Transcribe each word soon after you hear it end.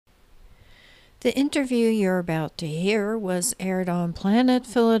The interview you're about to hear was aired on Planet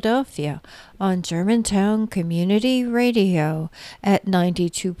Philadelphia on Germantown Community Radio at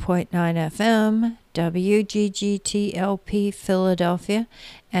 92.9 FM, WGGTLP Philadelphia,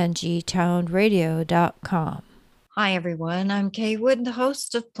 and gtownradio.com. Hi, everyone. I'm Kay Wood, the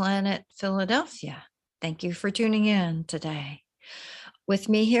host of Planet Philadelphia. Thank you for tuning in today. With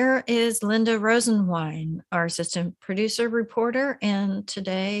me here is Linda Rosenwein, our assistant producer reporter, and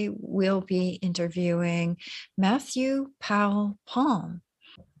today we'll be interviewing Matthew Powell Palm.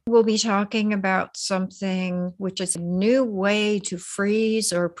 We'll be talking about something which is a new way to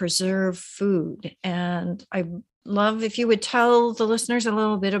freeze or preserve food. And I'd love if you would tell the listeners a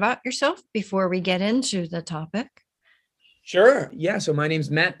little bit about yourself before we get into the topic. Sure. Yeah. So my name's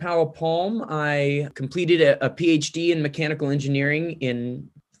Matt Powell Palm. I completed a PhD in mechanical engineering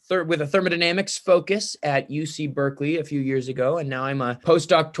with a thermodynamics focus at UC Berkeley a few years ago. And now I'm a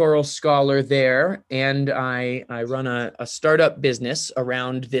postdoctoral scholar there. And I run a startup business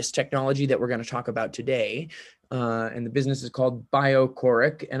around this technology that we're going to talk about today. And the business is called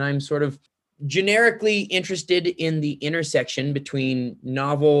BioCoric. And I'm sort of generically interested in the intersection between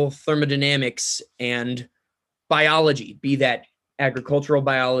novel thermodynamics and biology, be that agricultural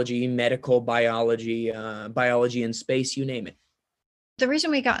biology, medical biology, biology in space, you name it. The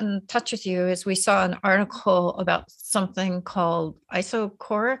reason we got in touch with you is we saw an article about something called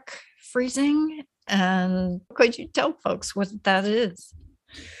isocoric freezing. And could you tell folks what that is?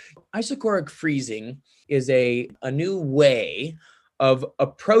 Isocoric freezing is a new way of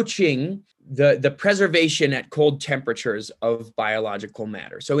approaching the preservation at cold temperatures of biological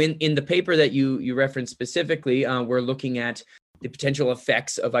matter. So in the paper that you referenced specifically, we're looking at the potential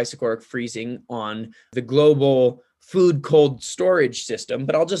effects of isocoric freezing on the global food cold storage system.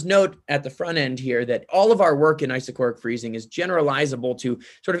 But I'll just note at the front end here that all of our work in isocoric freezing is generalizable to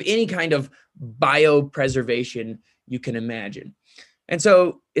sort of any kind of biopreservation you can imagine. And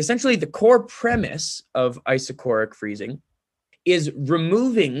so essentially the core premise of isocoric freezing is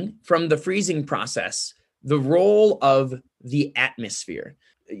removing from the freezing process the role of the atmosphere.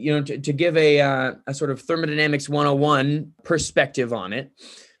 To give a sort of thermodynamics 101 perspective on it,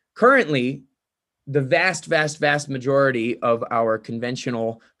 currently, the vast majority of our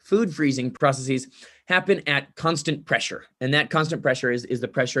conventional food freezing processes happen at constant pressure. And that constant pressure is the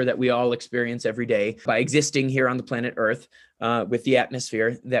pressure that we all experience every day by existing here on the planet Earth with the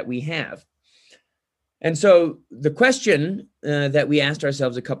atmosphere that we have. And so the question that we asked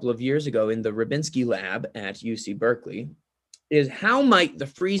ourselves a couple of years ago in the Rybinski lab at UC Berkeley is, how might the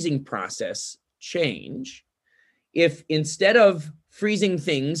freezing process change if instead of freezing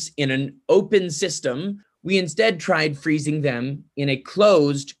things in an open system, we instead tried freezing them in a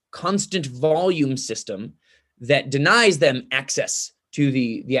closed, constant volume system that denies them access to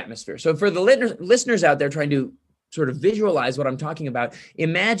the atmosphere? So for the listeners out there trying to sort of visualize what I'm talking about,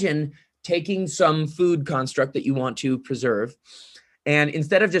 imagine taking some food construct that you want to preserve, and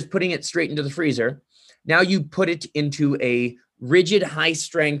instead of just putting it straight into the freezer, now you put it into a rigid,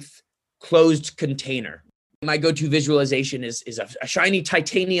 high-strength, closed container. My go-to visualization is a shiny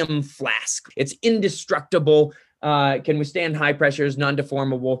titanium flask. It's indestructible, can withstand high pressures,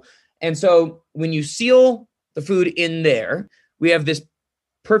 non-deformable. And so when you seal the food in there, we have this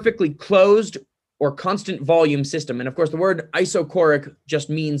perfectly closed or constant volume system. And of course, the word isocoric just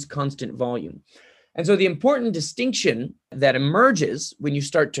means constant volume. And so the important distinction that emerges when you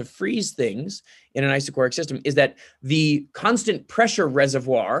start to freeze things in an isocoric system is that the constant pressure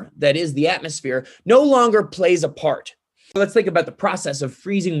reservoir, that is the atmosphere, no longer plays a part. Let's think about the process of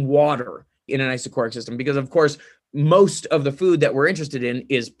freezing water in an isocoric system, because of course, most of the food that we're interested in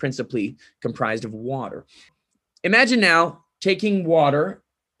is principally comprised of water. Imagine now taking water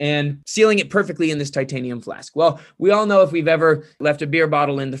and sealing it perfectly in this titanium flask. Well, we all know, if we've ever left a beer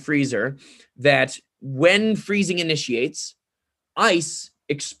bottle in the freezer, that when freezing initiates, ice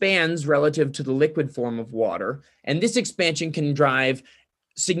expands relative to the liquid form of water, and this expansion can drive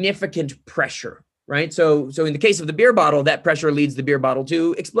significant pressure, right? So in the case of the beer bottle, that pressure leads the beer bottle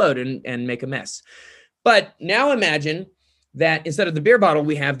to explode and make a mess. But now imagine that instead of the beer bottle,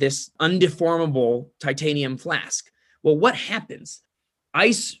 we have this undeformable titanium flask. Well, what happens?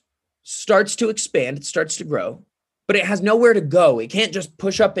 Ice starts to expand, it starts to grow, but it has nowhere to go. It can't just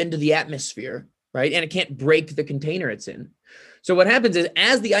push up into the atmosphere, right? And it can't break the container it's in. So what happens is,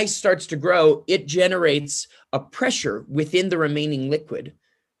 as the ice starts to grow, it generates a pressure within the remaining liquid.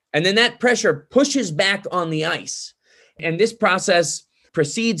 And then that pressure pushes back on the ice. And this process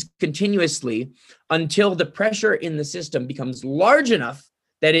proceeds continuously until the pressure in the system becomes large enough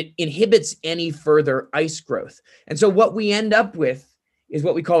that it inhibits any further ice growth. And so what we end up with is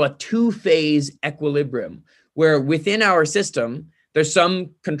what we call a two-phase equilibrium, where within our system, there's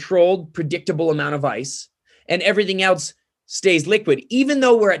some controlled, predictable amount of ice, and everything else stays liquid, even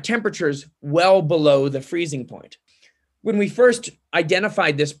though we're at temperatures well below the freezing point. When we first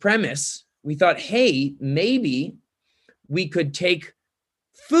identified this premise, we thought, hey, maybe we could take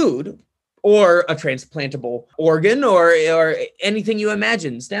food or a transplantable organ or anything you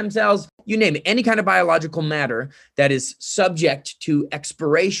imagine, stem cells, you name it, any kind of biological matter that is subject to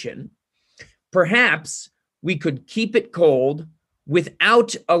expiration. Perhaps we could keep it cold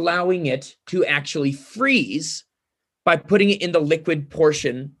without allowing it to actually freeze by putting it in the liquid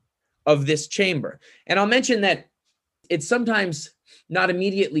portion of this chamber. And I'll mention that it's sometimes not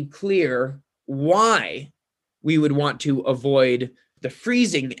immediately clear why we would want to avoid the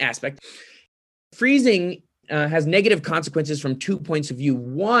freezing aspect. Freezing has negative consequences from 2 points of view.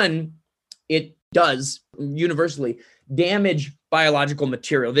 One, it does universally damage biological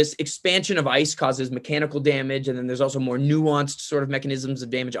material. This expansion of ice causes mechanical damage, and then there's also more nuanced sort of mechanisms of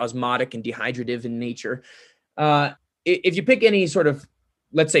damage, osmotic and dehydrative in nature. If you pick any sort of,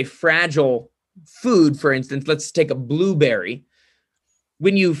 let's say, fragile food, for instance, let's take a blueberry.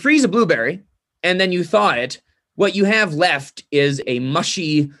 When you freeze a blueberry and then you thaw it, what you have left is a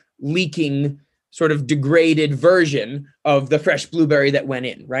mushy, leaking, sort of degraded version of the fresh blueberry that went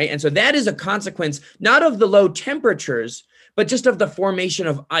in, right? And so that is a consequence, not of the low temperatures, but just of the formation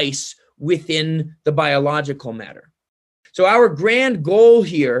of ice within the biological matter. So our grand goal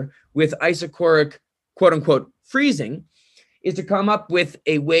here with isochoric, quote unquote, freezing is to come up with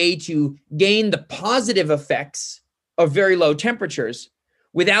a way to gain the positive effects of very low temperatures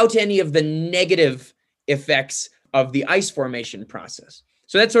without any of the negative effects of the ice formation process.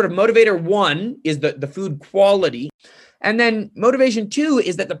 So that's sort of motivator one is the food quality. And then motivation two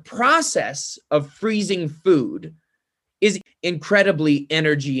is that the process of freezing food is incredibly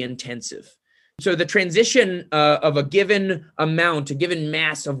energy intensive. So the transition of a given amount, a given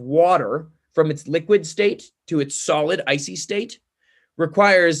mass of water from its liquid state to its solid icy state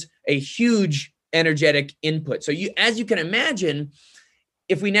requires a huge energetic input. So as you can imagine,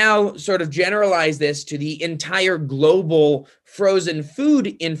 if we now sort of generalize this to the entire global frozen food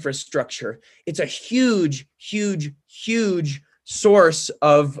infrastructure, it's a huge, huge, huge source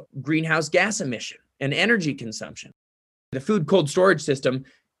of greenhouse gas emission and energy consumption. The food cold storage system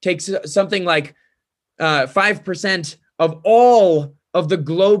takes something like 5% of all of the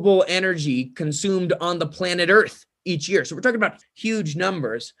global energy consumed on the planet Earth each year. So we're talking about huge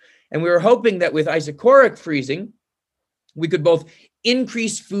numbers. And we were hoping that with isochoric freezing, we could both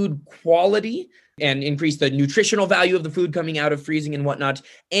increase food quality and increase the nutritional value of the food coming out of freezing and whatnot,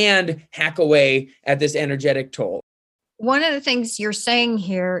 and hack away at this energetic toll. One of the things you're saying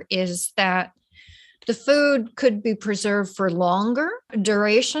here is that the food could be preserved for longer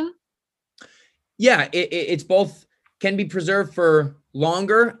duration. Yeah, it's both can be preserved for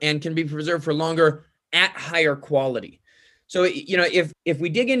longer and can be preserved for longer at higher quality. So, if we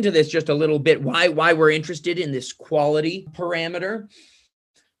dig into this just a little bit, why we're interested in this quality parameter,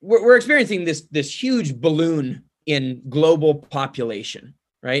 we're experiencing this huge balloon in global population,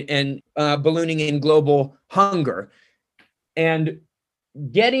 right? And ballooning in global hunger. And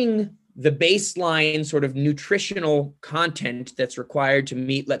getting the baseline sort of nutritional content that's required to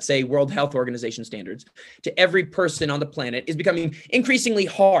meet, let's say, World Health Organization standards to every person on the planet is becoming increasingly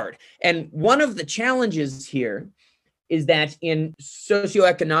hard. And one of the challenges here is that in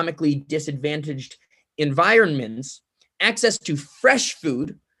socioeconomically disadvantaged environments, access to fresh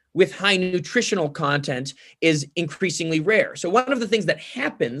food with high nutritional content is increasingly rare. So one of the things that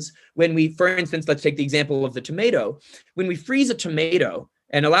happens when we, for instance, let's take the example of the tomato, when we freeze a tomato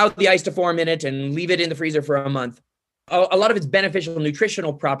and allow the ice to form in it and leave it in the freezer for a month, a lot of its beneficial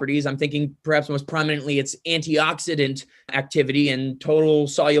nutritional properties, I'm thinking perhaps most prominently its antioxidant activity and total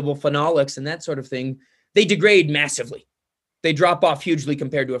soluble phenolics and that sort of thing, they degrade massively. They drop off hugely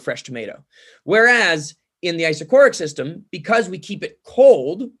compared to a fresh tomato. Whereas in the isochoric system, because we keep it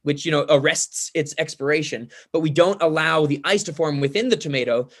cold, which arrests its expiration, but we don't allow the ice to form within the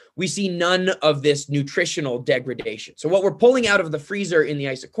tomato, we see none of this nutritional degradation. So what we're pulling out of the freezer in the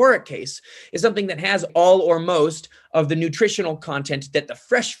isochoric case is something that has all or most of the nutritional content that the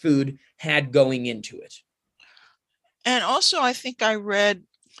fresh food had going into it. And also, I think I read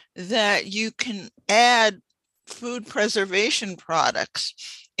that you can add food preservation products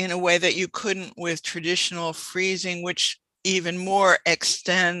in a way that you couldn't with traditional freezing, which even more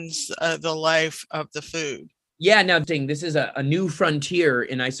extends the life of the food. Yeah, now this is a new frontier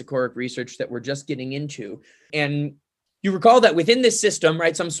in isochoric research that we're just getting into. And you recall that within this system,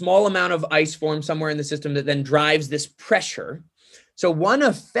 right, some small amount of ice forms somewhere in the system that then drives this pressure. So one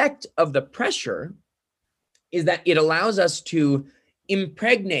effect of the pressure is that it allows us to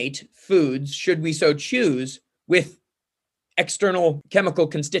impregnate foods, should we so choose, with external chemical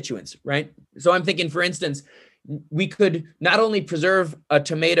constituents, right? So I'm thinking, for instance, we could not only preserve a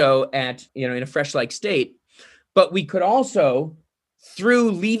tomato at, in a fresh-like state, but we could also,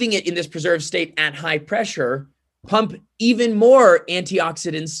 through leaving it in this preserved state at high pressure, pump even more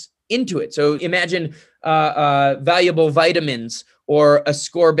antioxidants into it. So imagine valuable vitamins or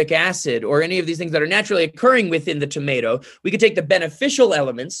ascorbic acid or any of these things that are naturally occurring within the tomato. We could take the beneficial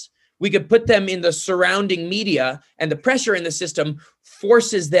elements, we could put them in the surrounding media, and the pressure in the system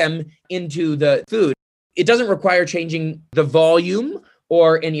forces them into the food. It doesn't require changing the volume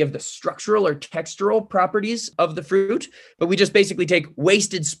or any of the structural or textural properties of the fruit, but we just basically take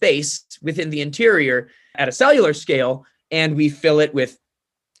wasted space within the interior at a cellular scale and we fill it with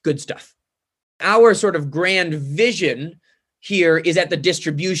good stuff. Our sort of grand vision here is at the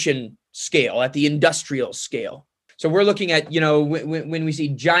distribution scale, at the industrial scale. So we're looking at, when we see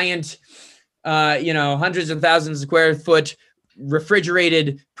giant, hundreds of thousands of square foot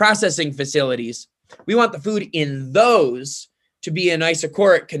refrigerated processing facilities, we want the food in those to be in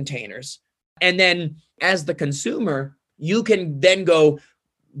isochloric containers. And then as the consumer, you can then go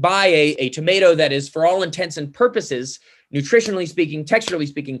buy a tomato that is, for all intents and purposes, nutritionally speaking, texturally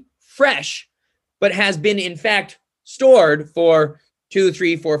speaking, fresh, but has been in fact stored for 2,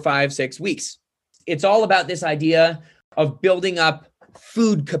 3, 4, 5, 6 weeks. It's all about this idea of building up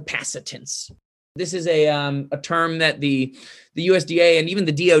food capacitance. This is a term that the USDA and even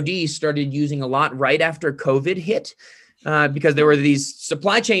the DoD started using a lot right after COVID hit, because there were these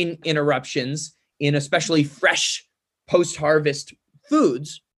supply chain interruptions in especially fresh post-harvest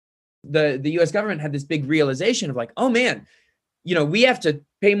foods. The US government had this big realization of like, oh man, we have to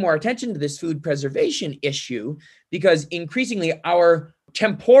pay more attention to this food preservation issue because increasingly our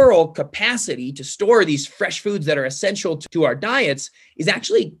temporal capacity to store these fresh foods that are essential to our diets is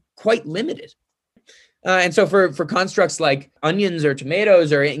actually quite limited. And so for constructs like onions or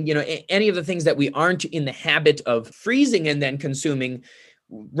tomatoes or any of the things that we aren't in the habit of freezing and then consuming,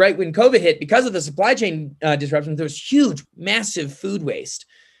 right when COVID hit, because of the supply chain disruptions, there was huge, massive food waste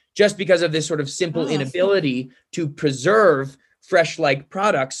just because of this sort of simple inability to preserve fresh-like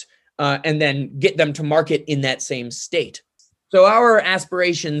products and then get them to market in that same state. So our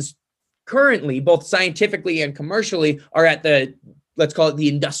aspirations currently, both scientifically and commercially, are at the, let's call it the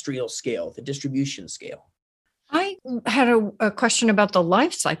industrial scale, the distribution scale. I had a question about the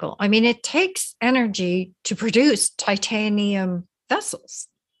life cycle. I mean, it takes energy to produce titanium vessels.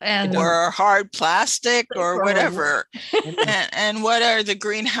 Or hard plastic or whatever. and what are the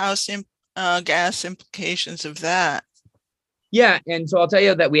greenhouse gas implications of that? Yeah, and so I'll tell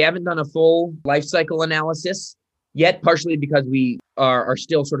you that we haven't done a full life cycle analysis yet, partially because we are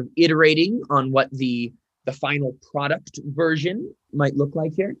still sort of iterating on what the final product version might look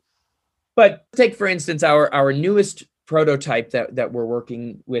like here. But take, for instance, our newest prototype that we're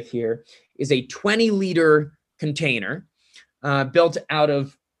working with here is a 20-liter container built out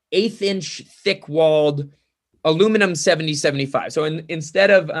of 1/8-inch thick-walled aluminum 7075. So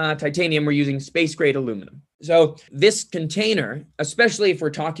instead of titanium, we're using space-grade aluminum. So this container, especially if we're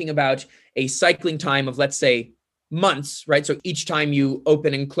talking about a cycling time of, let's say, months, right? So each time you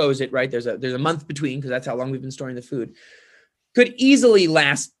open and close it, right? There's a month between, because that's how long we've been storing the food, could easily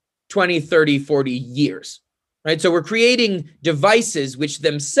last 20, 30, 40 years, right? So we're creating devices which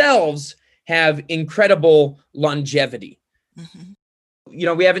themselves have incredible longevity. Mm-hmm.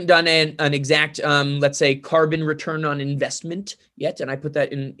 We haven't done an exact, let's say, carbon return on investment yet, and I put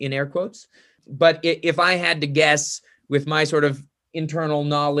that in air quotes. But if I had to guess with my sort of internal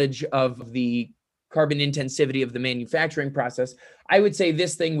knowledge of the carbon intensivity of the manufacturing process, I would say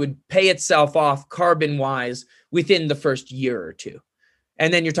this thing would pay itself off carbon-wise within the first year or two.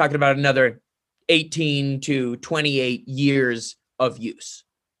 And then you're talking about another 18 to 28 years of use.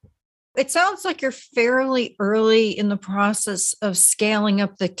 It sounds like you're fairly early in the process of scaling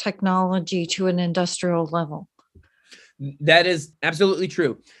up the technology to an industrial level. That is absolutely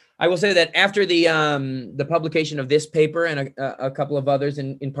true. I will say that after the publication of this paper and a couple of others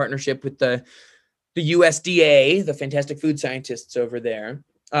in partnership with the USDA, the fantastic food scientists over there,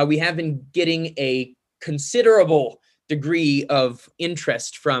 we have been getting a considerable degree of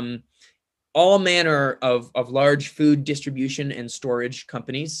interest from all manner of large food distribution and storage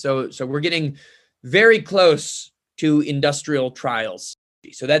companies. So we're getting very close to industrial trials.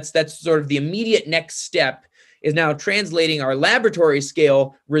 So that's sort of the immediate next step, is now translating our laboratory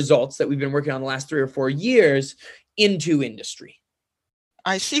scale results that we've been working on the last 3 or 4 years into industry.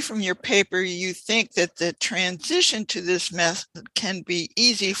 I see from your paper, you think that the transition to this method can be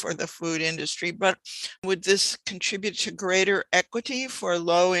easy for the food industry, but would this contribute to greater equity for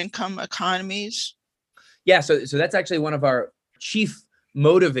low-income economies? Yeah, so that's actually one of our chief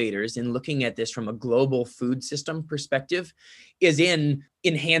motivators in looking at this from a global food system perspective, is in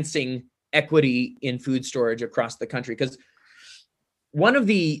enhancing equity in food storage across the country. Because one of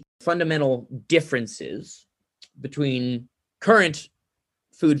the fundamental differences between current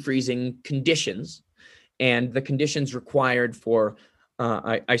food freezing conditions and the conditions required for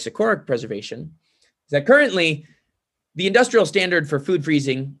isochloric preservation is that currently the industrial standard for food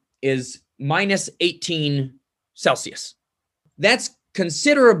freezing is minus 18 Celsius. That's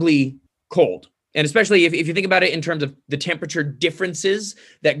considerably cold. And especially if you think about it in terms of the temperature differences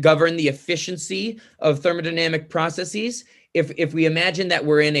that govern the efficiency of thermodynamic processes, if we imagine that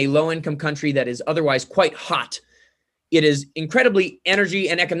we're in a low-income country that is otherwise quite hot, it is incredibly energy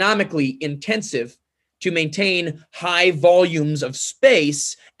and economically intensive to maintain high volumes of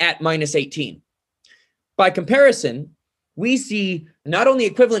space at minus 18. By comparison, we see not only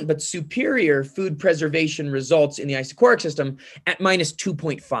equivalent but superior food preservation results in the isochloric system at minus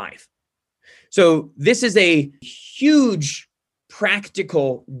 2.5. So this is a huge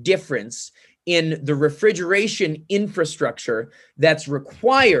practical difference in the refrigeration infrastructure that's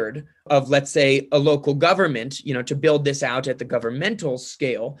required of, let's say, a local government, to build this out at the governmental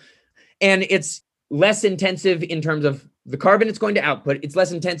scale. And it's less intensive in terms of the carbon it's going to output. It's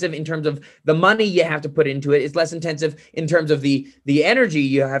less intensive in terms of the money you have to put into it. It's less intensive in terms of the energy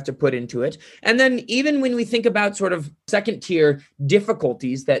you have to put into it. And then even when we think about sort of second tier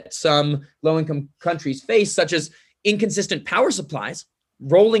difficulties that some low-income countries face, such as inconsistent power supplies,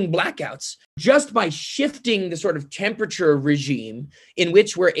 rolling blackouts, just by shifting the sort of temperature regime in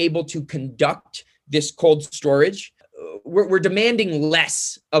which we're able to conduct this cold storage, we're demanding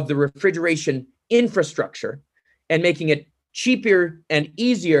less of the refrigeration infrastructure and making it cheaper and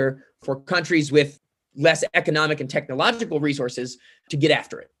easier for countries with less economic and technological resources to get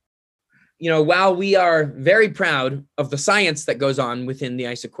after it. While we are very proud of the science that goes on within the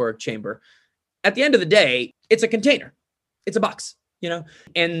isochloric chamber, at the end of the day, it's a container. It's a box,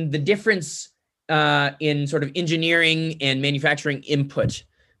 and the difference in sort of engineering and manufacturing input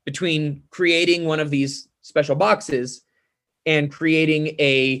between creating one of these special boxes and creating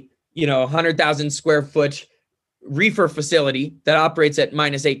a 100,000 square foot reefer facility that operates at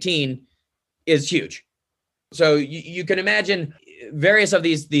minus 18 is huge. So you can imagine various of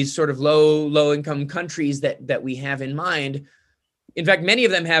these sort of low income countries that we have in mind. In fact, many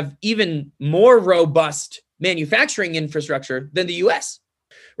of them have even more robust manufacturing infrastructure than the US,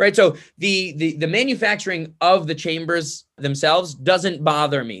 right? So the manufacturing of the chambers themselves doesn't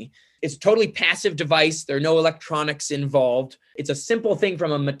bother me. It's a totally passive device. There are no electronics involved. It's a simple thing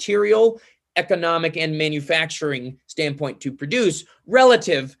from a material, economic, and manufacturing standpoint to produce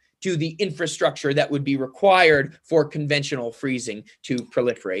relative to the infrastructure that would be required for conventional freezing to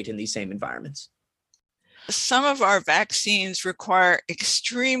proliferate in these same environments. Some of our vaccines require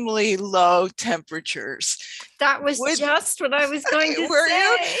extremely low temperatures. That was just what I was going to were say.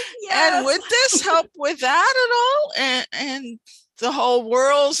 You? Yes. And would this help with that at all? And the whole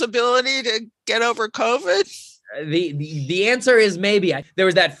world's ability to get over COVID? The answer is maybe. There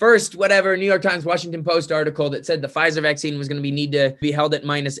was that first New York Times, Washington Post article that said the Pfizer vaccine was going to need to be held at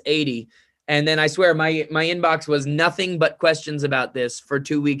minus 80. And then I swear my inbox was nothing but questions about this for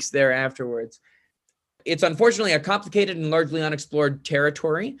 2 weeks there afterwards. It's unfortunately a complicated and largely unexplored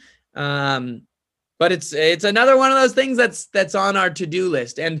territory. But it's another one of those things that's on our to-do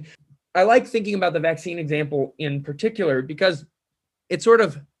list. And I like thinking about the vaccine example in particular because it sort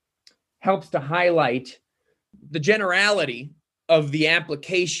of helps to highlight the generality of the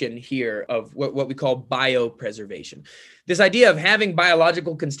application here of what we call biopreservation. This idea of having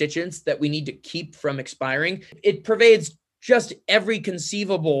biological constituents that we need to keep from expiring, it pervades just every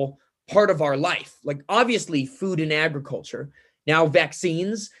conceivable part of our life. Like obviously food and agriculture, now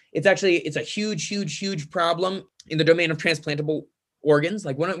vaccines, it's a huge problem in the domain of transplantable organs.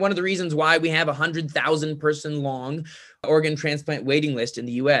 Like one of the reasons why we have 100,000 person long organ transplant waiting list in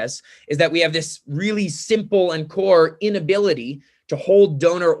the US is that we have this really simple and core inability to hold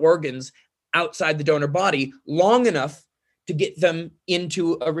donor organs outside the donor body long enough to get them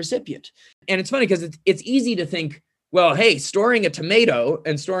into a recipient. And it's funny because it's easy to think, well, hey, storing a tomato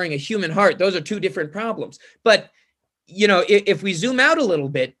and storing a human heart, those are two different problems. But, if we zoom out a little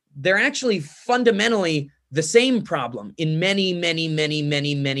bit, they're actually fundamentally the same problem in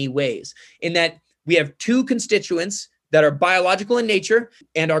many ways, in that we have two constituents that are biological in nature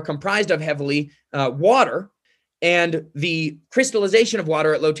and are comprised of heavily water. and the crystallization of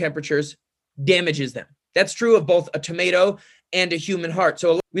water at low temperatures damages them. That's true of both a tomato and a human heart.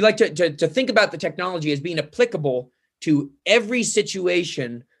 So we like to think about the technology as being applicable to every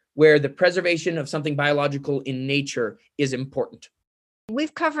situation where the preservation of something biological in nature is important.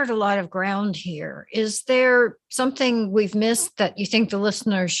 We've covered a lot of ground here. Is there something we've missed that you think the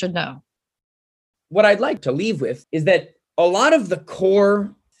listeners should know? What I'd like to leave with is that a lot of the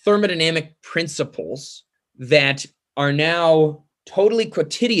core thermodynamic principles that are now totally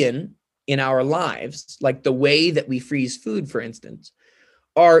quotidian in our lives, like the way that we freeze food, for instance,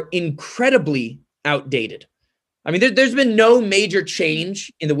 are incredibly outdated. I mean, there's been no major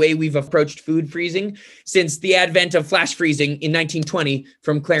change in the way we've approached food freezing since the advent of flash freezing in 1920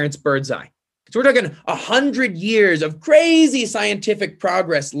 from Clarence Birdseye. So we're talking 100 years of crazy scientific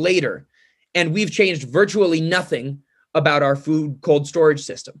progress later, and we've changed virtually nothing about our food cold storage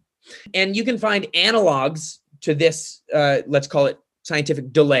system. And you can find analogs to this, let's call it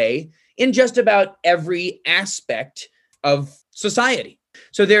scientific delay, in just about every aspect of society.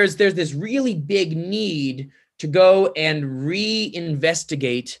 So there's this really big need to go and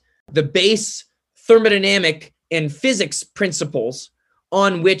reinvestigate the base thermodynamic and physics principles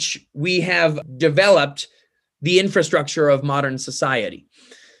on which we have developed the infrastructure of modern society.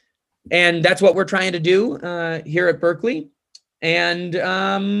 And that's what we're trying to do here at Berkeley. And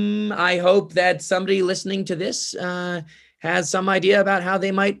I hope that somebody listening to this has some idea about how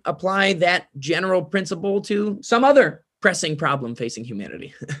they might apply that general principle to some other pressing problem facing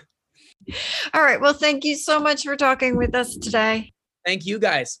humanity. All right. Well, thank you so much for talking with us today. Thank you,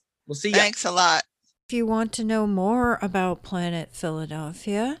 guys. We'll see you. Thanks a lot. If you want to know more about Planet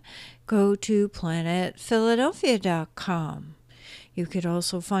Philadelphia, go to planetphiladelphia.com. You could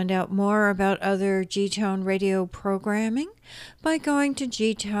also find out more about other G-Town Radio programming by going to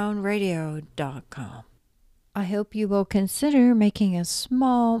gtownradio.com. I hope you will consider making a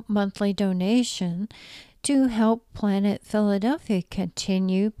small monthly donation to help Planet Philadelphia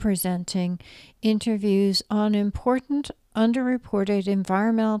continue presenting interviews on important underreported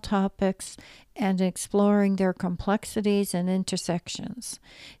environmental topics and exploring their complexities and intersections.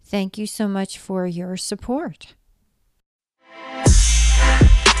 Thank you so much for your support.